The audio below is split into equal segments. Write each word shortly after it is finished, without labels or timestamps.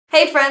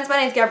Hey friends, my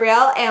name is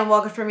Gabrielle and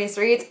welcome to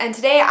FrumiousReads, and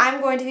today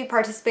I'm going to be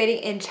participating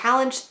in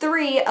Challenge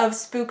 3 of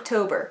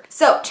Sbooktober.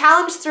 So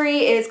Challenge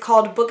 3 is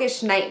called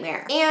Bookish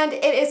Nightmare and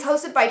it is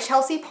hosted by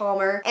Chelsea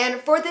Palmer,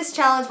 and for this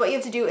challenge what you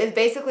have to do is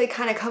basically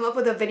kind of come up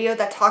with a video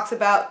that talks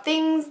about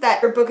things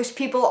that your bookish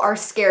people are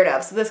scared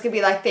of. So this could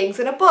be like things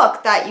in a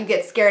book that you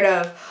get scared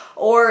of,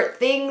 or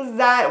things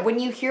that when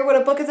you hear what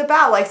a book is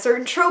about, like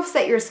certain tropes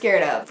that you're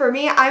scared of. For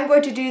me, I'm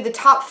going to do the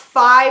top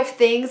 5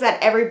 things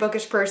that every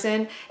bookish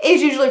person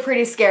is usually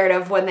pretty scared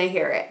of when they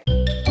hear it.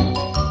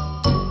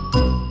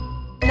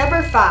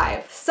 Number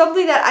 5.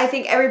 Something that I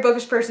think every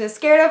bookish person is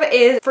scared of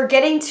is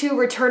forgetting to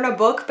return a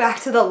book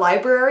back to the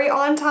library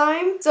on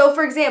time. So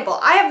for example,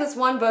 I have this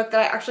one book that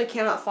I actually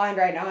cannot find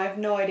right now. I have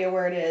no idea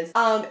where it is.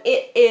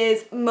 It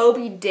is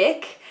Moby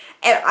Dick.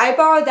 And I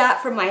borrowed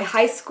that from my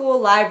high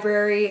school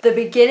library the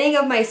beginning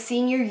of my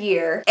senior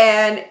year,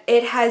 and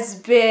it has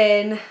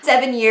been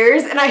 7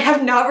 years and I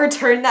have not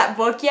returned that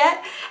book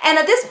yet. And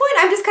at this point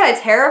I'm just kind of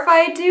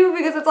terrified too,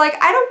 because it's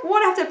like I don't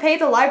want to have to pay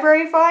the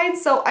library fine,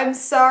 so I'm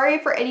sorry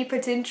for any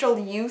potential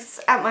youths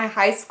at my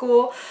high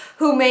school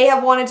who may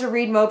have wanted to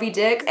read Moby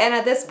Dick, and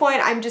at this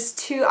point I'm just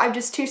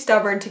too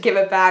stubborn to give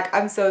it back.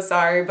 I'm so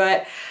sorry,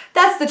 but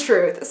that's the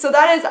truth. So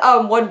that is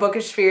one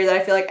bookish fear that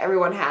I feel like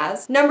everyone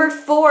has. Number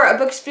 4, a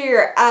bookish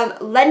fear,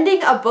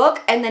 lending a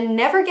book and then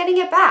never getting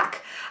it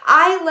back.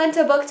 I lent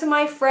a book to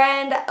my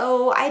friend,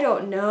 I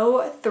don't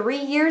know, 3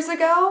 years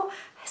ago.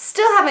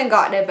 Still haven't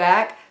gotten it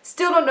back.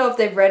 Still don't know if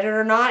they've read it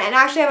or not, and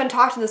actually haven't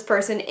talked to this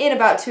person in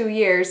about 2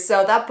 years,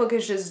 so that book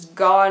is just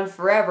gone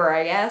forever,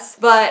 I guess.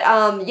 But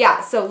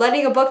yeah, so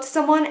lending a book to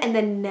someone and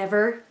then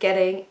never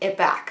getting it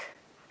back.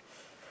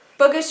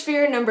 Bookish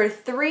fear number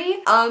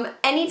 3,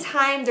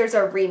 anytime there's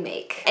a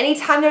remake.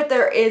 Anytime that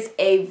there is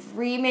a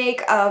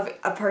remake of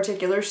a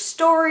particular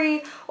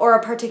story or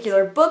a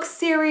particular book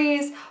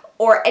series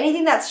or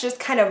anything that's just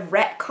kind of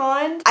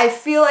retconned, I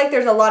feel like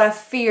there's a lot of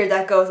fear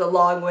that goes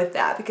along with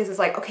that, because it's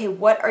like, okay,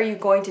 what are you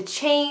going to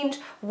change?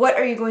 What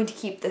are you going to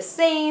keep the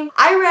same?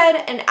 I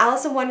read an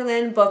Alice in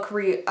Wonderland book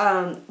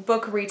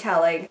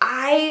retelling.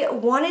 I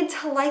wanted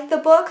to like the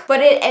book,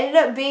 but it ended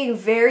up being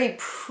very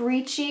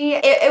preachy.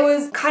 It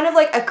was kind of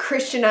like a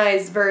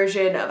Christianized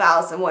version of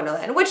Alice in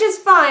Wonderland, which is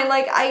fine.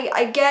 Like,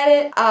 I get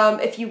it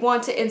if you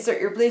want to insert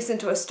your beliefs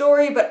into a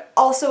story, but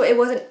also it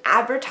wasn't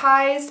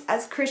advertised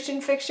as Christian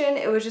fiction.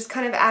 It was just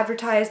kind of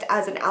advertised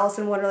as an Alice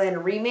in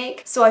Wonderland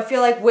remake. So I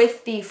feel like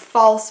with the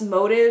false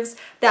motives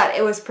that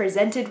it was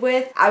presented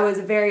with, I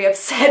was very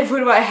upset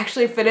when I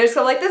actually finished.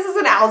 So I'm like, this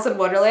isn't Alice in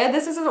Wonderland.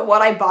 This isn't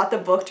what I bought the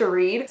book to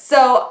read.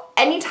 So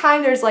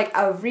anytime there's like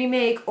a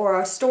remake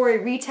or a story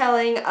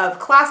retelling of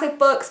classic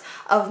books,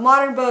 of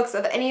modern books,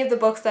 of any of the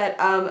books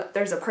that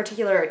there's a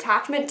particular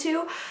attachment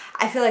to,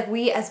 I feel like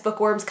we as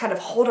bookworms kind of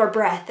hold our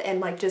breath and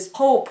like just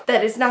hope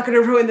that it's not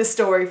going to ruin the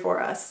story for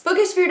us.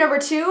 Bookish fear number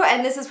 2,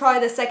 and this is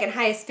probably the second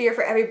highest fear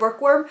for every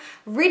bookworm,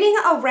 reading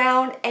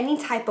around any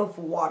type of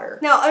water.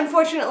 Now,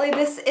 unfortunately,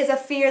 this is a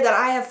fear that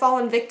I have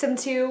fallen victim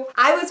to.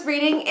 I was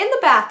reading in the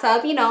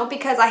bathtub, you know,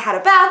 because I had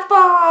a bath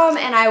bomb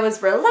and I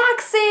was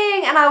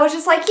relaxing, and I was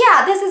just like,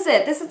 yeah, this is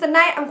it. This is the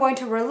night I'm going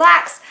to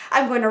relax.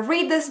 I'm going to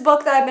read this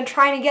book that I've been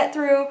trying to get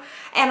through,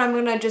 and I'm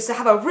going to just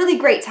have a really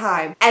great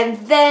time.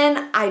 And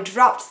then I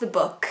dropped the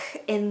book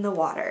in the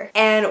water.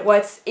 And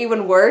what's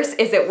even worse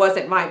is it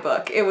wasn't my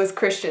book. It was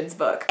Christian's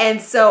book.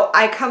 And so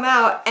I come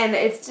out and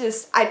it's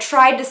just, I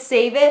tried to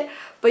save it,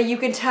 but you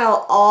can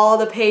tell all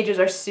the pages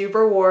are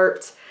super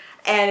warped,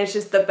 and it's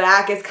just the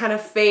back is kind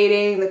of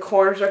fading, the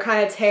corners are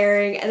kind of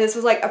tearing, and this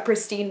was like a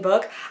pristine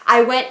book.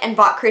 I went and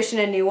bought Christian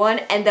a new one,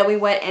 and then we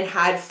went and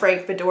had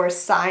Frank Bedore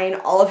sign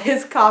all of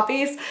his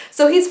copies.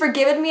 So he's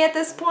forgiven me at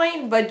this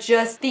point, but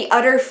just the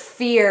utter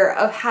fear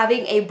of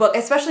having a book,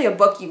 especially a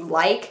book you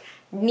like,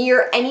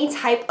 near any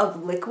type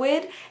of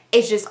liquid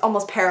is just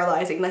almost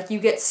paralyzing. Like, you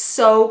get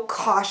so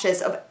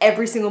cautious of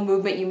every single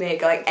movement you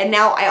make. Like, and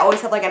now I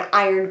always have like an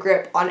iron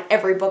grip on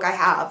every book I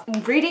have.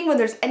 Reading when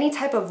there's any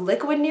type of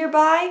liquid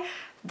nearby,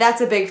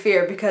 that's a big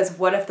fear, because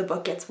what if the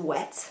book gets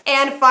wet?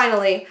 And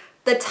finally,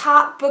 the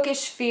top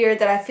bookish fear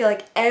that I feel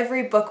like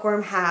every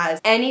bookworm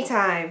has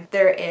anytime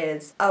there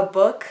is a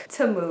book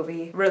to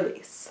movie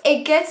release.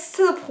 It gets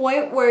to the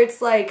point where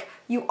it's like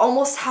you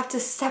almost have to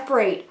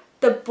separate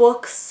the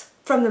books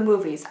from the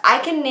movies. I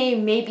can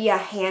name maybe a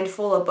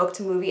handful of book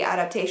to movie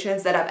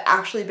adaptations that have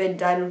actually been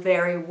done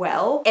very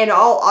well. In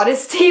all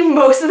honesty,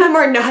 most of them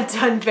are not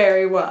done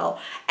very well.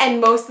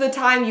 And most of the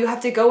time you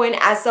have to go in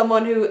as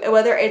someone who,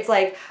 whether it's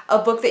like a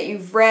book that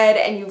you've read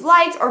and you've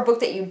liked or a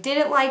book that you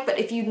didn't like, but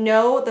if you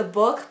know the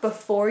book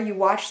before you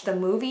watch the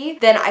movie,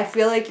 then I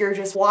feel like you're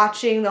just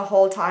watching the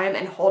whole time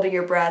and holding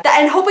your breath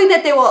and hoping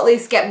that they will at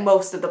least get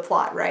most of the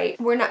plot right.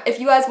 If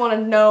you guys want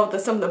to know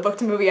some of the book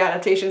to movie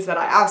adaptations that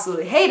I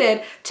absolutely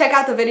hated, check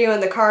out the video in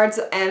the cards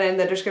and in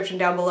the description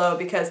down below,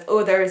 because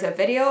there is a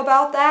video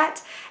about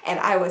that and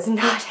I was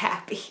not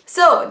happy.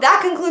 So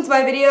that concludes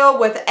my video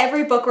with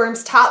every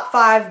bookworm's top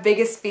 5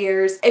 biggest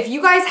fears. If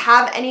you guys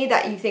have any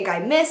that you think I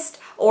missed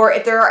or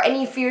if there are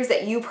any fears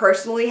that you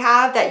personally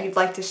have that you'd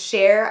like to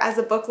share as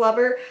a book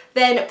lover,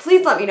 then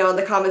please let me know in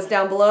the comments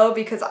down below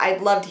because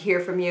I'd love to hear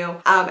from you,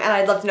 and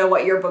I'd love to know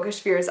what your bookish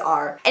fears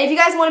are. And if you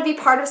guys want to be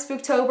part of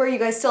Spooktober, you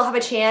guys still have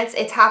a chance.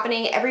 It's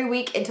happening every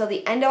week until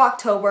the end of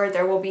October.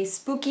 There will be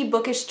spooky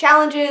bookish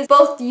challenges,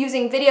 both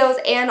using videos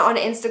and on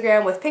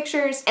Instagram with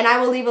pictures, and I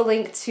will leave a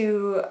link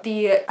to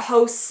the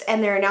hosts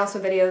and their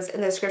announcement videos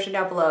in the description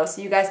down below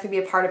so you guys can be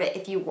a part of it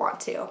if you want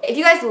to. If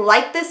you guys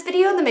like this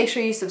video, then make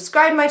sure you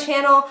subscribe to my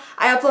channel.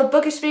 I upload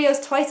bookish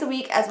videos twice a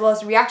week as well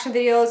as reaction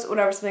videos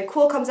whenever something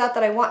cool comes out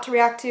that I want to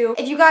react to.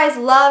 If you guys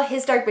love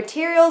His Dark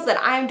Materials, then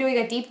I'm doing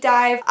a deep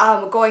dive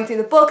going through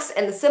the books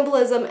and the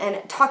symbolism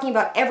and talking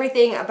about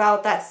everything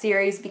about that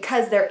series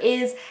because there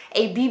is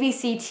a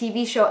BBC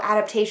TV show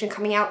adaptation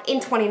coming out in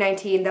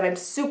 2019 that I'm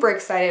super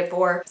excited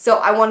for. So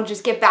I want to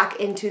just get back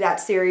into that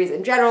series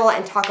in general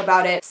and talk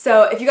about it.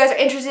 So if you guys are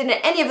interested in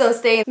any of those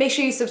things, make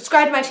sure you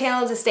subscribe to my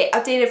channel to stay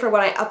updated for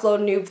when I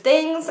upload new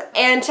things,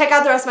 and check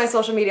out the rest of my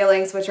social media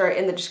links, which are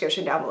in the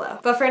description down below.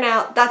 But for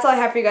now, that's all I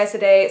have for you guys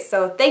today,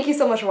 so thank you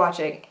so much for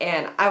watching,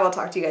 and I will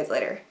talk to you guys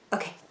later.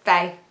 Okay,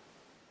 bye.